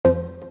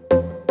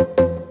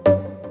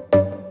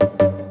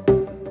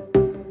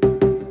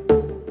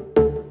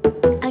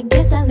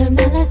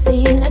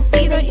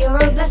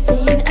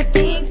uvresin. I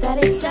think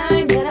that it's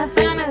time that I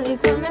finally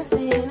come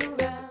messing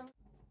around.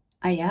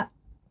 Oh yeah,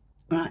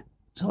 right,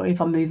 sorry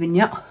if I'm moving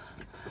you.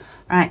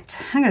 Right,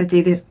 I'm going to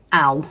do this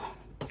owl.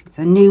 It's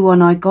a new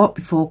one I got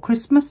before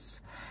Christmas.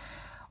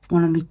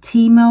 One of my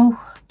Temu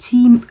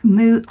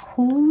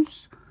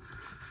hauls.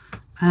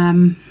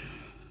 Don't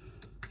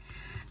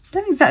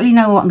exactly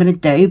know what I'm going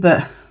to do,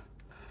 but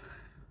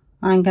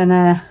I'm going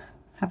to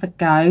have a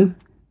go.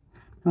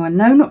 Now I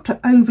know not to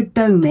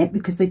overdome it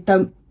because they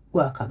don't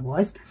work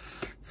otherwise.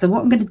 So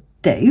what I'm going to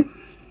do,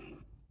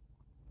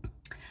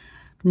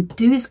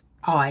 his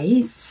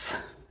eyes.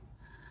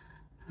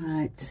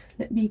 Right,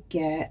 let me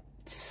get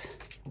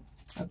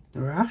a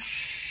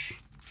brush.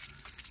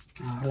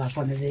 Oh, I'll have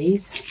one of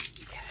these.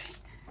 Okay,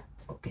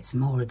 I'll get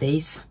some more of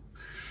these.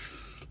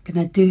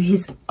 Gonna do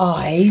his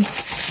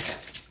eyes.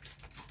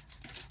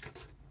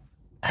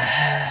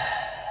 They're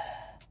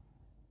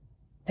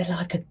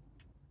like a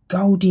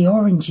goldy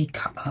orangey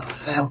colour. Oh,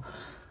 well,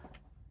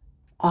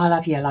 I'll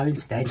have yellow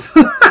instead.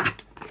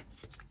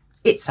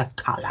 It's a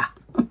colour.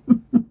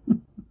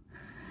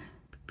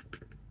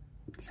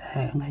 So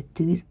I'm going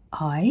to do his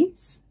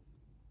eyes.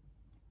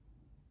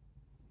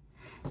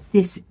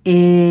 This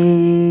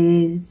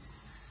is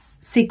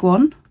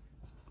Sigwon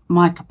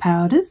mica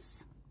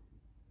powders.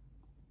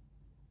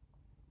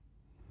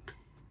 I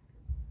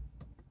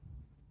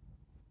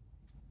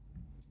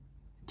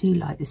do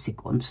like the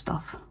Sigwon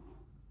stuff.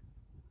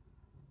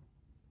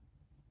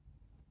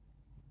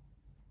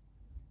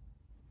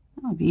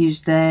 I've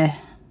used their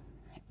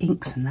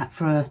inks and that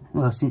for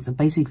well, since I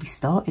basically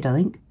started, I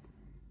think.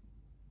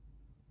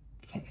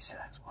 Okay, so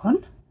that's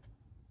one.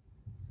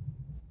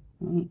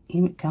 Right,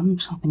 here it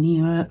comes. I can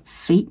hear her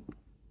feet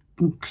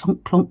and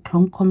clunk, clunk,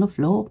 clunk on the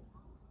floor.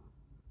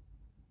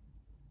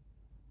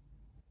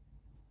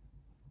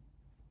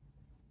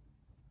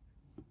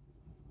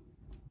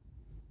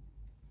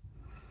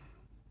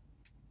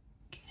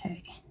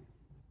 Okay.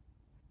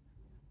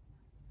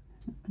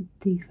 That'll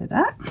do for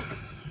that.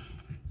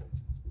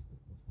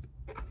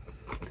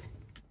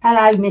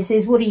 Hello,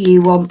 missus. What do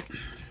you want?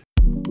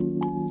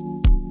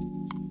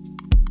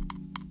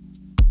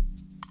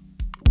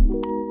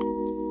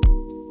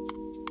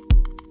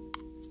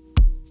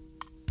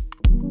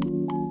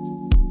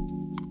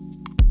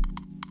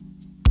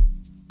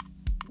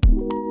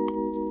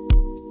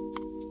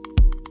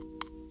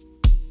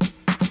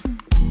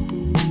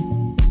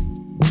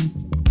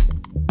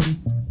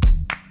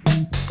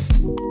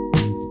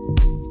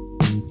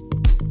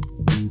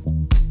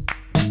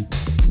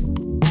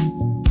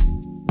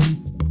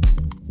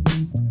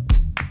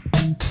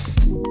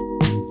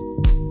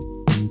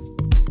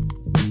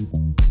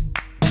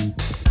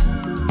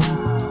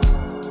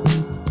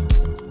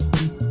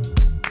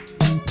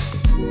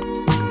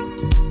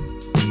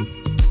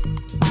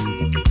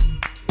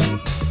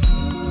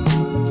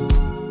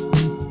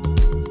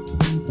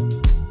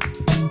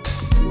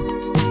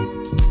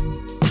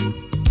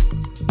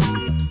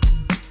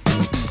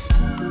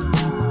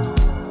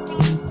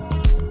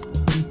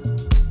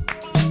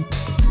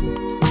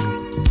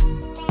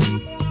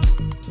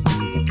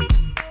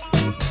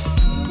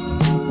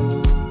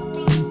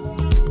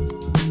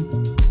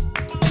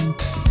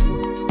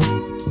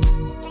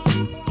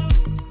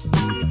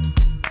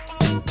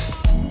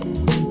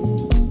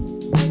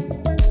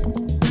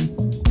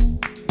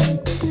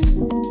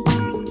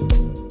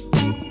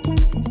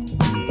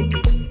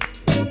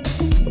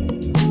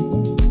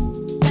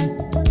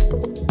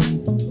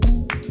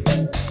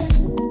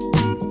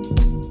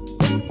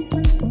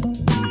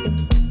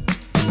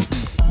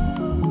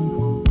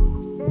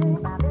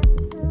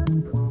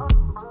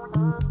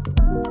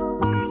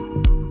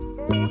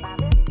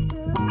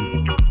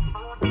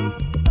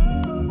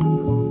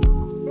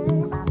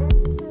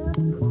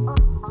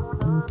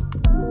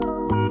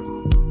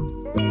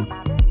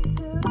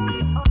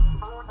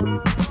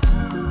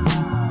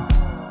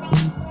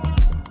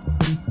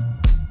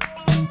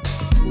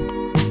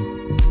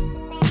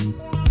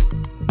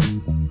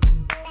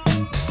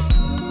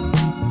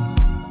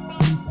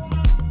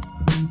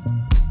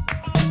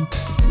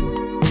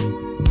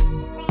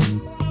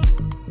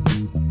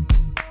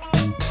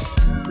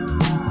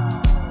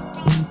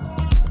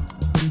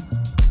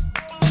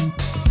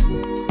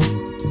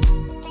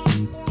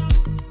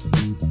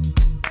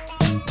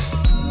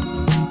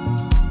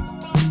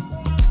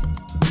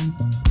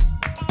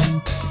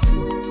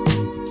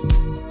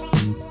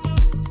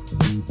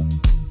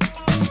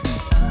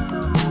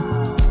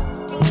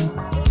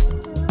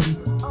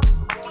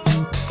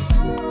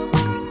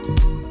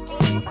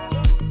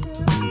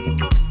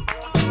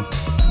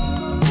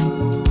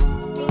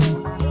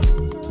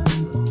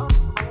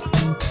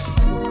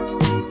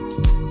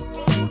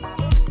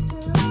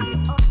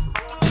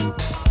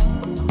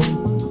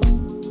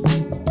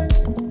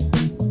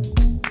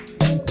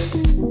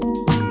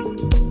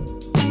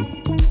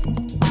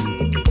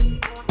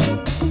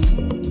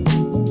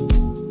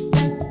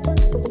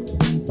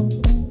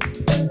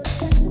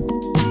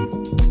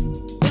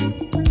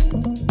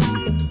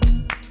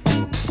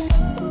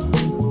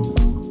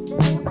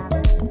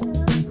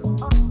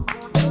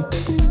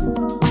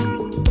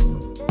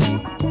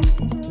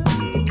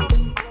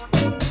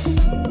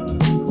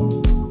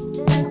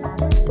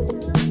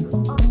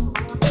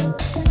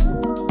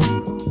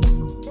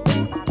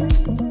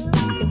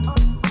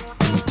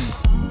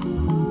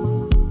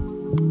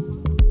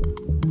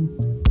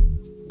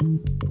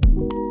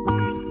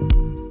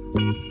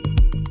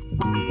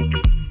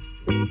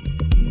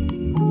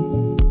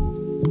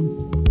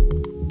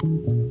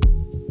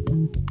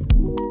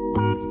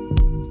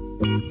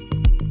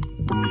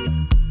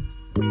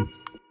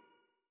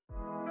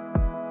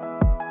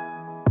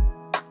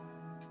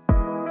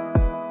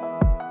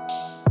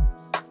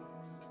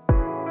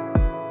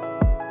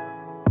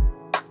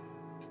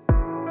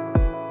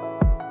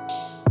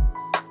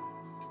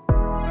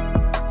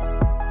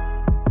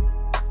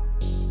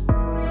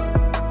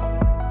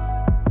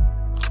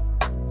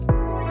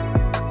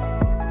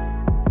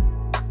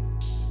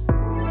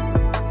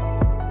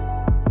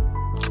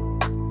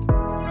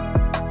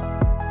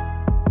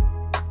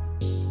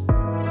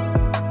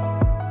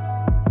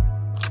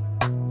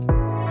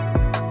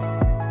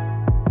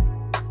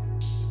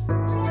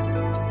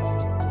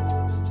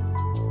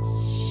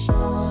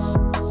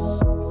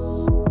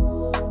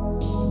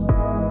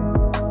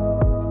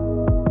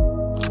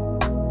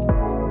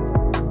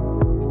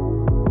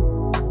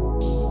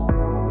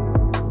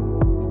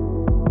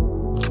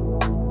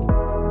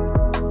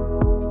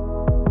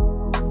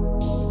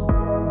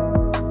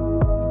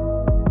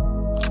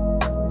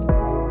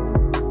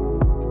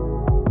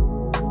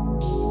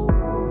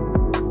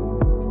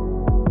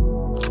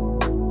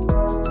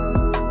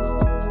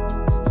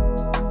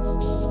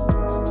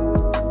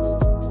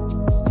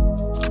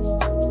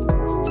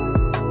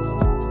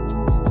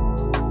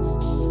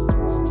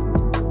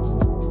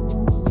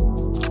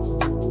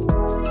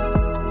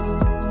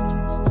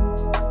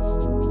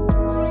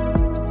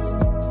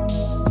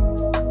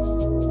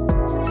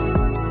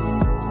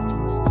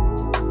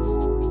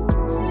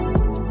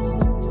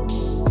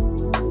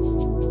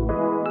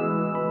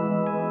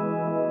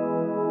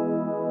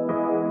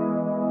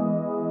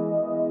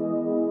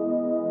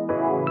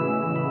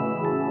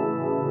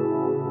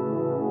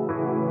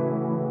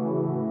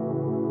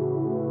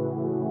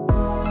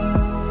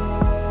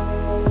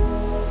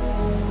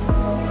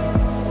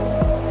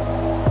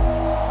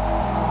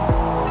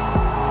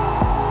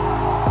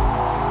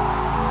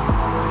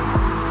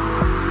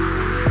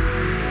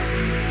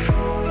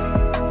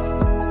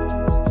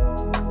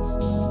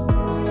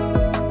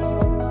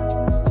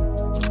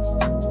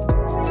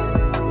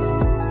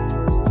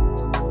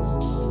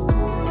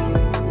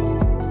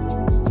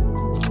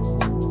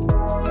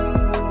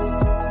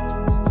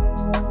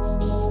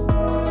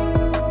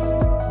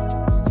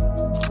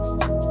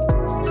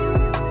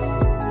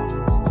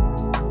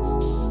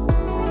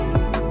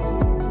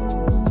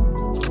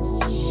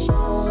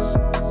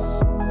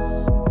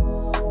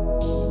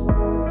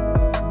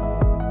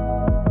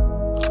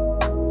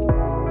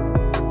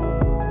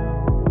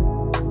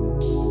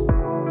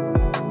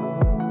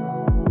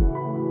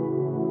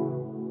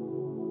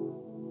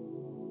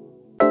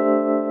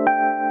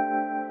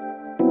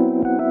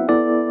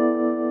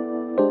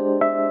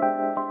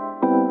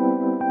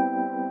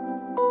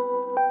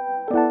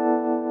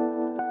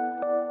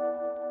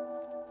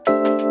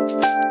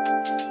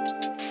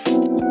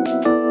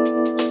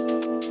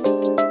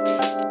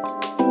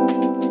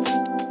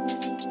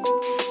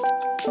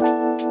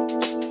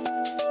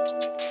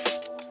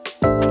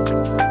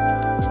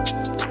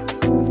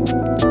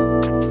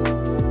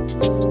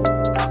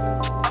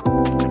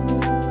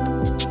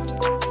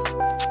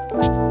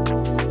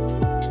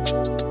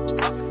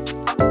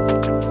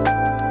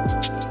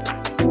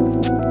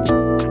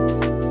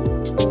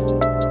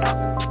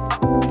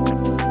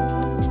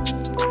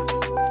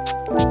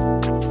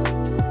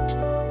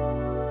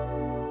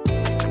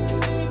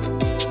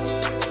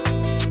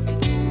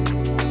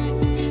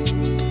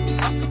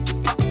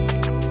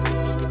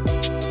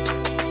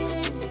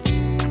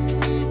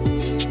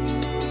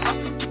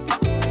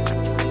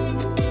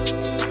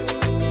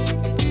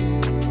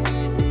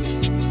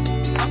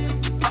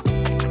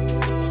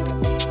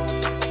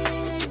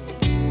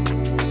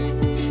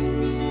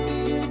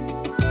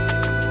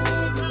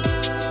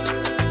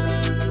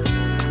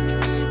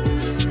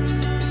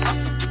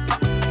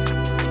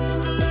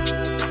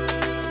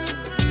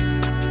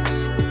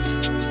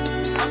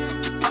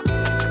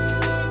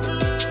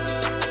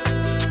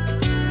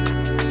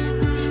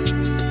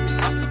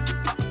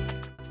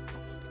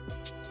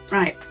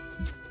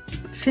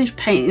 finished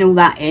painting all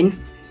that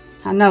in.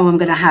 I know I'm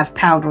going to have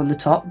powder on the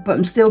top, but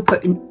I'm still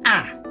putting,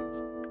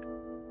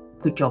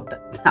 good job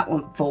that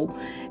won't fall.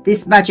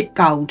 This Magic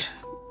Gold.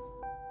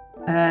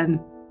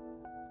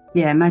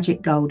 Yeah,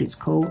 Magic Gold it's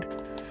called.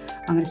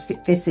 I'm going to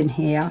stick this in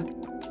here,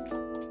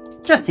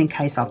 just in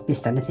case I've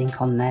missed anything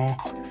on there.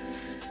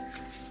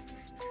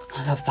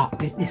 I love that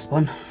bit, this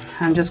one.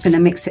 I'm just going to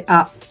mix it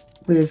up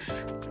with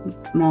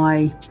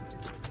my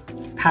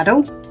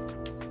paddle.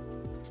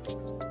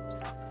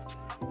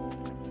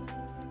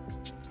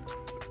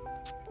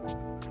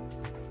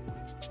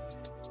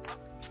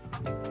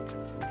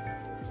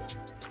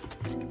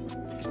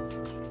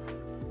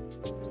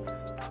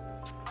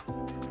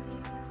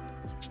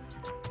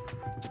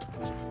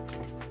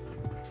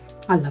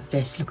 I love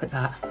this, look at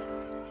that.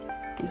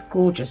 It's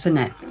gorgeous, isn't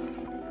it?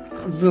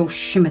 A real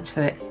shimmer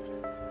to it.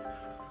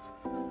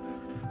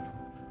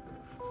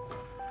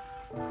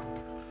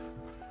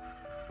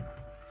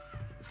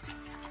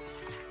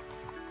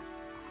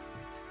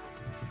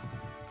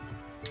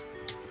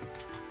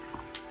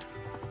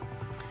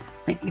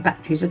 I think the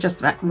batteries are just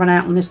about to run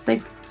out on this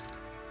thing.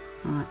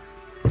 Right.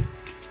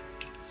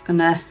 It's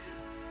gonna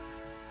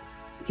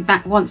be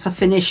back once I've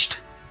finished.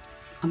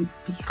 You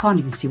can't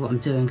even see what I'm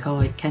doing,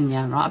 can you?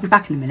 Right, I'll be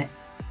back in a minute.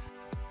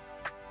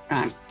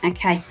 Right,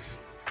 okay.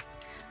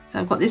 So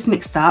I've got this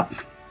mixed up.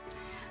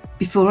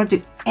 Before I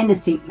do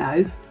anything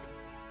though,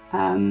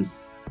 I'm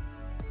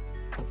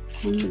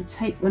going to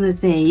take one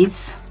of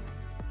these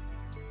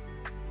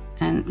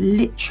and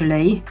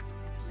literally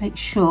make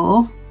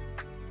sure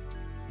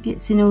it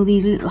gets in all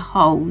these little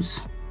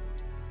holes.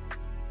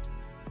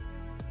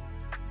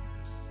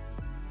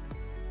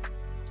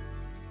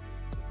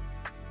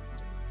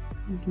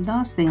 The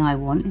last thing I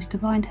want is to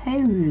find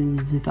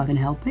hairs, if I can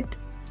help it.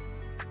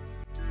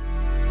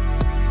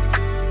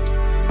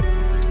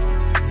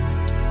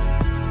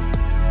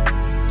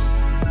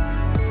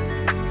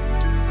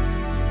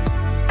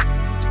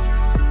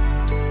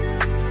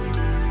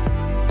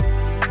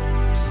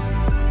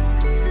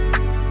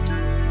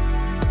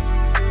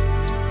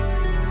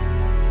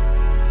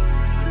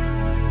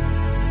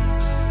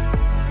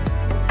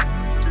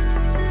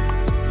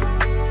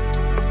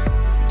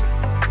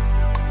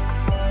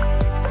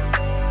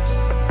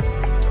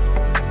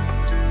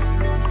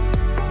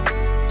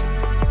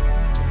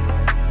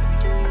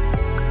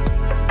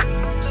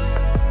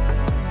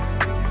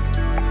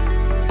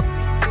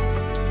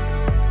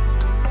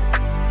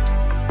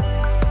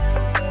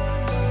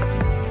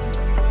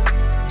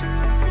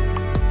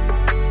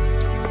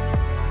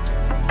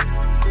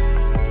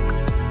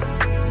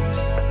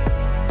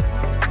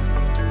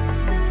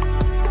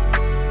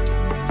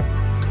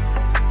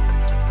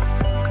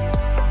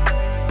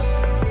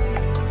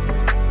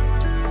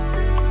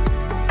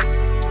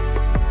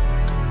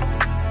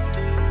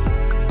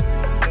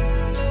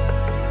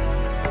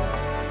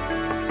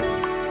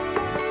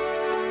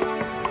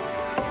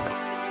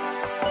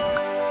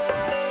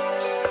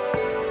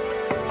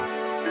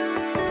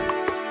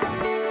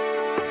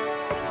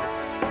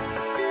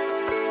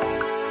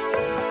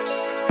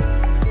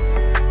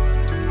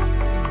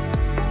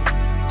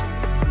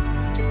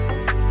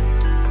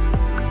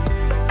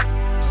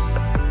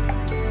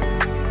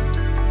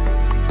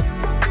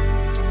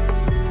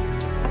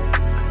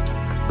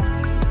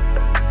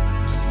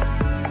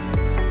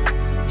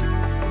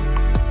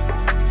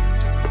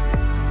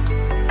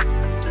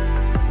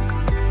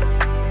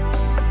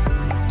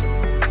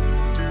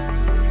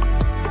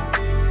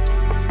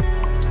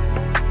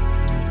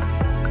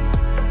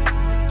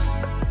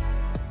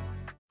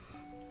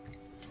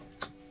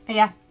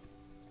 Yeah,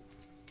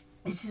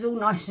 this is all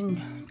nice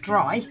and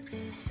dry.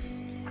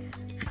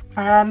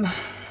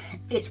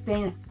 It's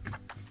been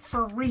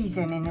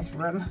freezing in this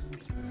room.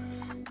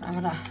 I'm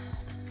gonna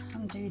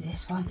undo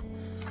this one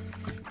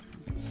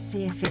and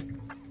see if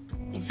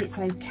it's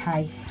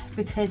okay,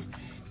 because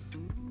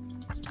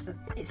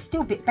it's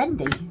still a bit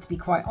bendy, to be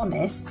quite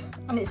honest,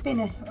 and it's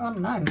been I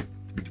don't know,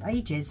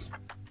 ages.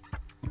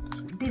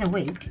 It's been a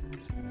week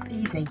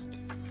easy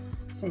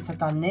since I've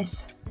done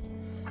this.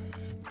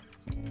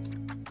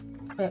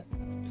 But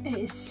it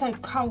is so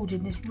cold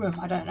in this room.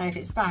 I don't know if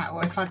it's that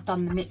or if I've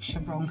done the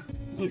mixture wrong.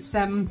 It's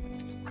oh,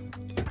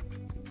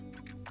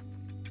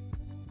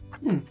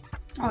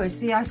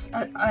 see,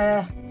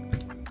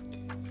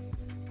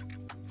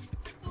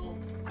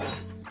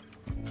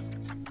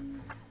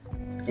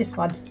 this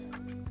one,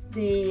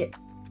 the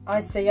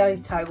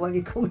Isoto, whatever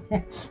you call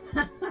it.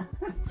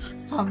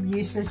 I'm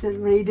useless at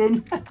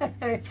reading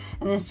and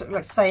then sort of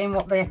like saying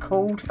what they're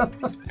called. But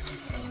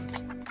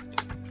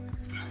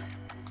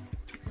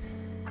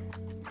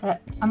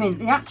I mean,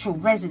 the actual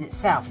resin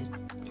itself is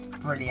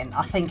brilliant.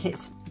 I think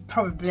it's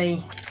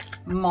probably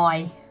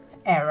my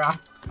error,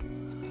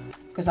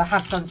 because I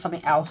have done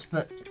something else,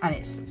 and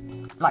it's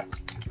like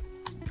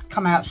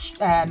come out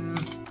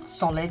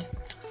solid,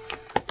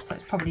 so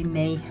it's probably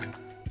me.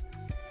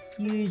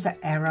 User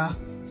error.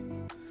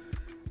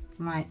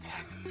 Right.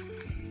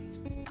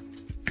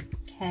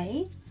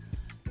 Okay.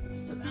 Let's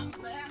put that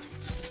there.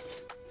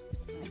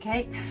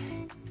 Okay.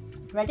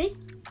 Ready?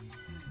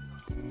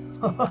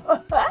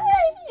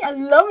 I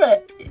love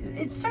it.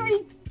 It's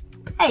very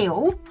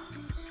pale,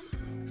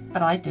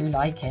 but I do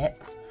like it.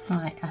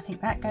 Right, I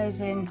think that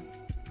goes in.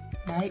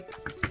 Nope.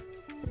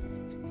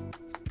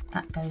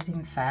 That goes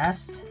in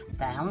first,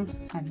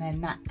 down, and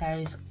then that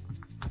goes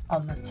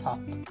on the top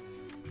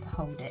to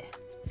hold it.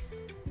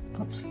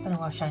 Oops, don't know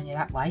why I'm showing you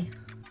that way.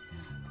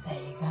 There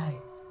you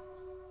go.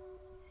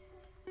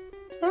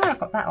 No, I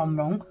got that on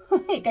wrong.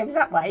 It goes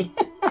that way.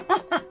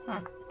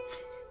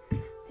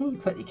 Then you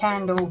put the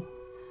candle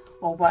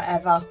or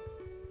whatever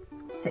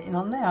sitting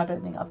on there. I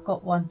don't think I've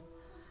got one.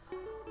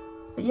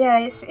 But yeah,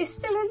 it's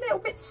still a little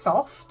bit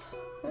soft.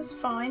 It's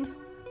fine.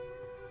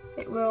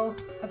 It will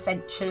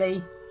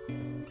eventually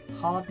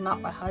harden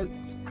up, I hope.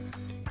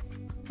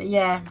 But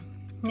yeah,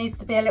 needs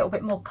to be a little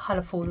bit more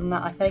colourful than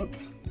that, I think.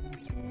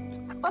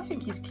 I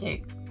think he's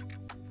cute.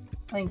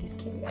 I think he's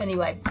cute.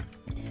 Anyway,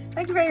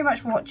 thank you very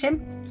much for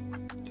watching.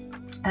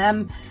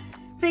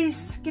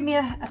 Please give me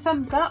a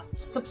thumbs up,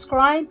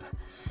 subscribe,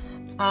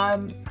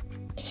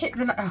 hit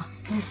the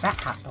move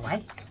that out of the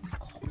way. I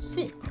can't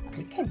see it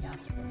properly, can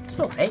you?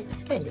 Sorry,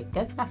 there you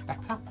go, that's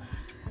better.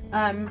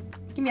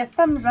 Give me a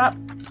thumbs up,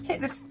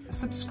 hit the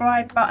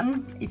subscribe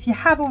button. If you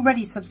have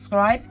already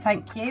subscribed,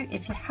 thank you.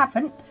 If you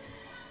haven't,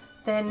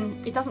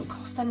 then it doesn't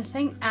cost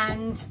anything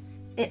and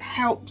it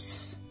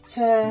helps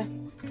to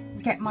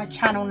get my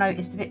channel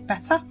noticed a bit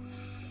better.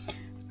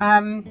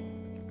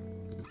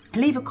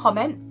 Leave a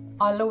comment.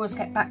 I'll always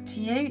get back to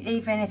you,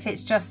 even if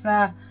it's just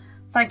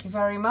thank you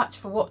very much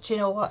for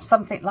watching or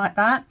something like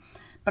that,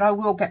 but I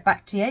will get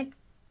back to you.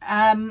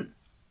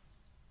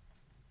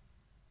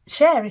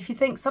 Share if you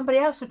think somebody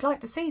else would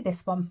like to see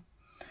this one.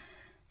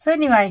 So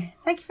anyway,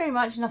 thank you very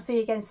much and I'll see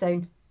you again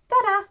soon.